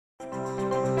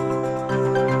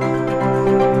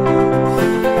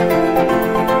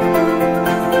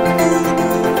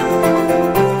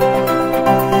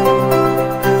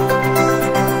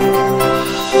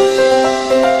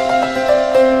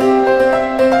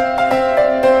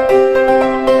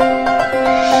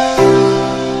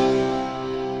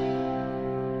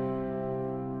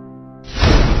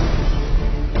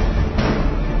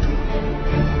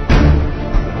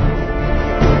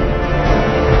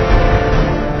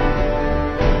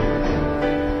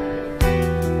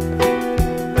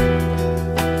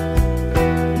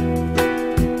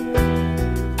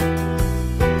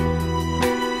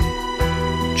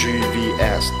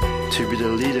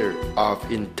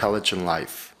intelligent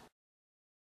life.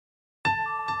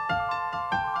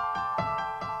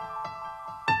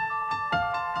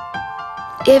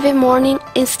 Every morning,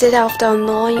 instead of the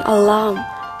annoying alarm,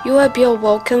 you will be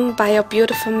awoken by a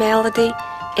beautiful melody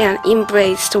and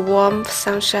embrace the warm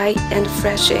sunshine and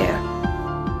fresh air.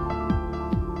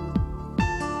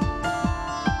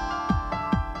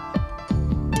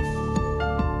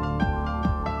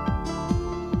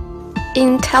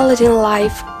 Intelligent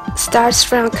life starts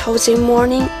from a cozy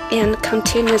morning and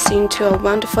continues into a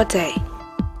wonderful day.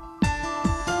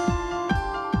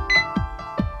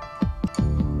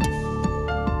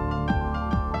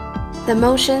 The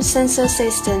motion sensor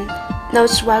system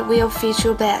knows what will fit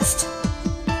you best.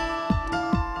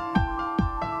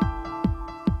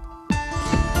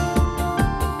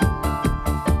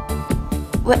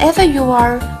 Wherever you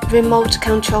are, remote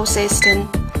control system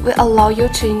will allow you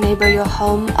to enable your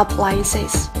home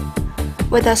appliances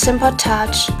with a simple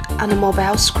touch on the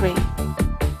mobile screen.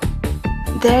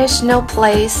 There is no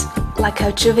place like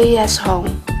a GVS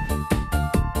home.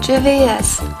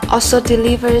 GVS also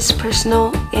delivers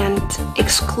personal and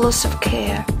exclusive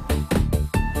care.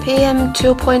 PM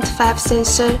 2.5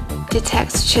 sensor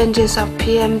detects changes of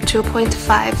PM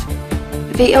 2.5,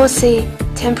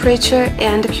 VOC, temperature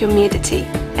and humidity,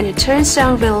 and it turns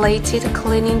on related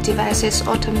cleaning devices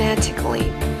automatically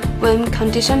when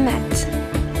condition met.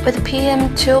 With PM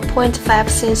 2.5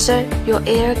 sensor, your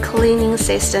air cleaning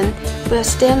system will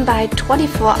stand by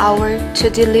 24 hours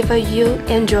to deliver you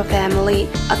and your family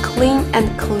a clean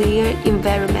and clear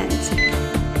environment.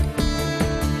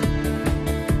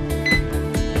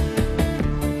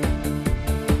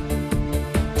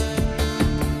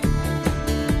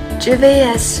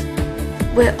 GVS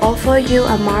will offer you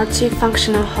a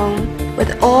multifunctional home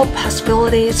with all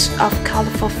possibilities of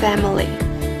colorful family.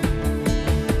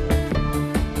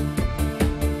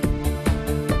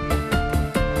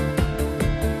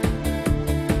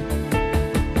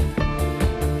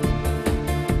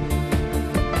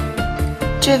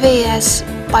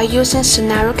 GVS, by using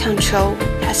scenario control,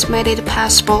 has made it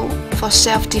possible for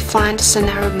self-defined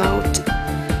scenario mode.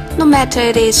 No matter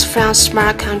it is from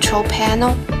smart control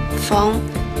panel, phone,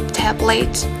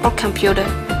 tablet, or computer,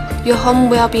 your home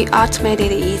will be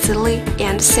automated easily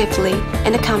and safely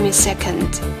in the coming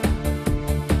second.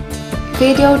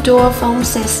 Video door phone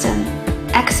system,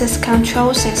 access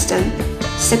control system,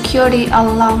 security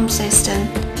alarm system,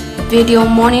 video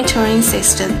monitoring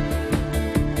system.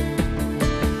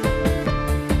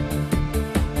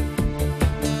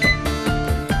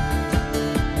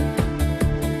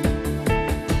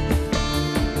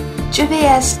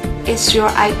 GVS is your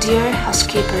ideal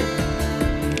housekeeper.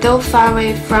 Though far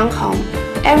away from home,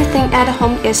 everything at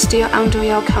home is still under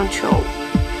your control.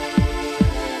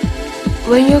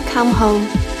 When you come home,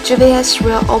 GVS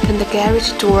will open the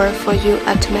garage door for you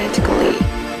automatically.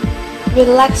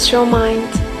 Relax your mind.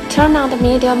 Turn on the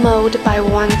media mode by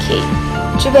one key.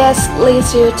 GVS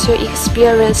leads you to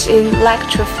experience an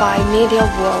electrified media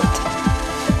world.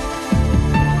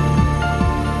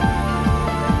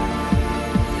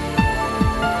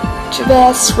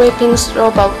 GVS sweeping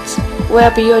robot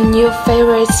will be your new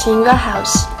favorite in your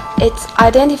house. It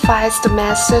identifies the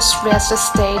master's rest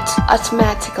state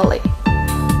automatically,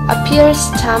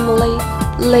 appears timely,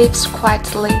 lives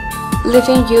quietly,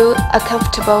 leaving you a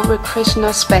comfortable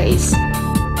recreational space.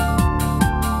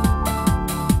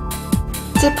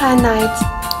 Deep at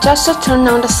night, just turn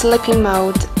on the sleeping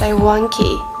mode by one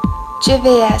key.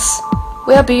 GVS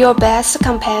will be your best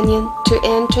companion to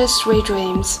enter sweet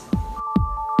dreams.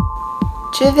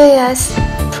 GVS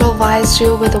provides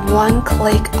you with a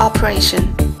one-click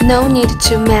operation. No need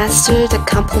to master the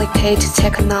complicated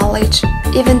technology.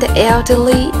 Even the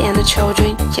elderly and the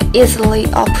children can easily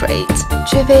operate.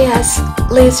 GVS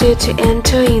leads you to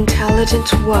enter an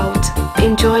intelligent world,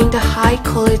 enjoying the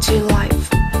high-quality life.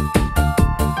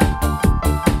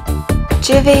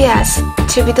 GVS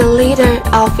to be the leader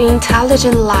of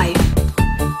intelligent life.